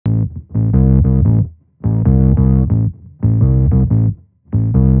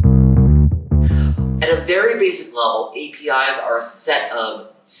a very basic level, APIs are a set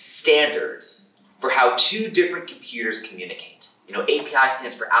of standards for how two different computers communicate. API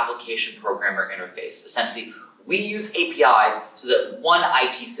stands for Application Programmer Interface. Essentially, we use APIs so that one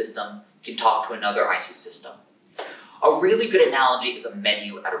IT system can talk to another IT system. A really good analogy is a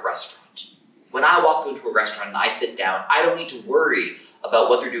menu at a restaurant. When I walk into a restaurant and I sit down, I don't need to worry about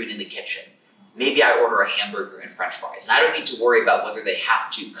what they're doing in the kitchen. Maybe I order a hamburger and french fries, and I don't need to worry about whether they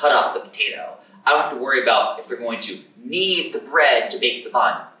have to cut up the potato. I don't have to worry about if they're going to knead the bread to bake the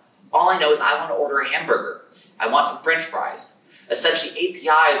bun. All I know is I want to order a hamburger. I want some french fries. Essentially,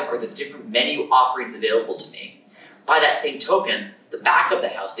 APIs are the different menu offerings available to me. By that same token, the back of the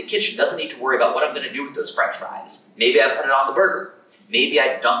house, the kitchen, doesn't need to worry about what I'm going to do with those french fries. Maybe I put it on the burger. Maybe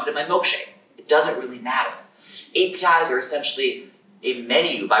I dunk it in my milkshake. It doesn't really matter. APIs are essentially a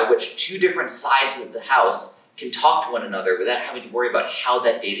menu by which two different sides of the house can talk to one another without having to worry about how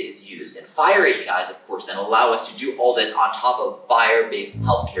that data is used. And FHIR APIs, of course, then allow us to do all this on top of FHIR-based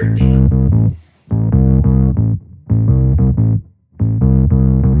healthcare data.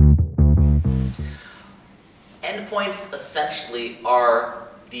 Endpoints essentially are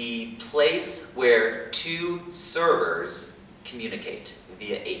the place where two servers communicate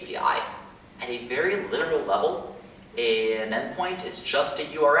via API. At a very literal level, an endpoint is just a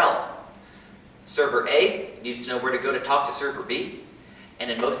URL. Server A needs to know where to go to talk to server B,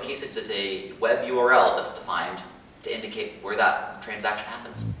 and in most cases it's a web URL that's defined to indicate where that transaction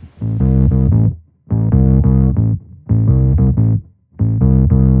happens.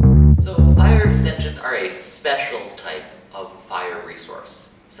 So FHIR extensions are a special type of FHIR resource.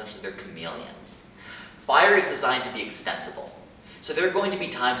 Essentially, they're chameleons. FHIR is designed to be extensible. So there are going to be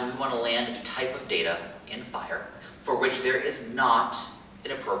times when we want to land a type of data in FHIR for which there is not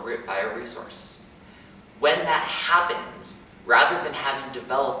an appropriate FHIR resource. When that happens, rather than having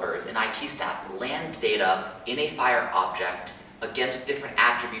developers and IT staff land data in a FHIR object against different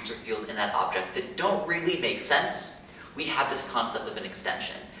attributes or fields in that object that don't really make sense, we have this concept of an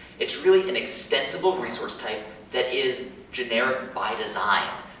extension. It's really an extensible resource type that is generic by design.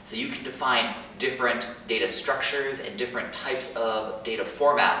 So you can define different data structures and different types of data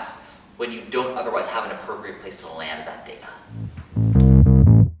formats when you don't otherwise have an appropriate place to land that data.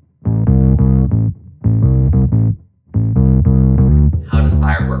 How does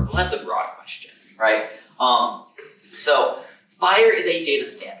FHIR work? Well, that's a broad question, right? So FHIR is a data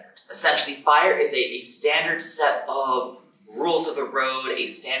standard. Essentially, FHIR is a standard set of rules of the road, a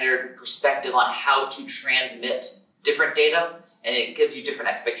standard perspective on how to transmit different data, and it gives you different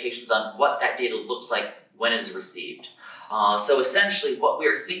expectations on what that data looks like when it is received. So essentially, what we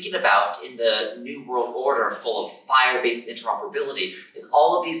are thinking about in the new world order full of FHIR-based interoperability is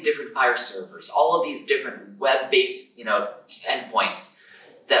all of these different FHIR servers, all of these different web-based endpoints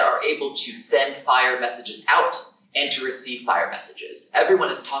that are able to send FHIR messages out and to receive FHIR messages. Everyone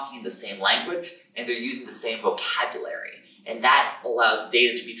is talking the same language, and they're using the same vocabulary. And that allows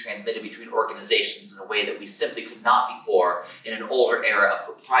data to be transmitted between organizations in a way that we simply could not before in an older era of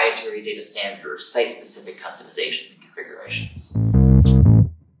proprietary data standards or site-specific customizations and configurations.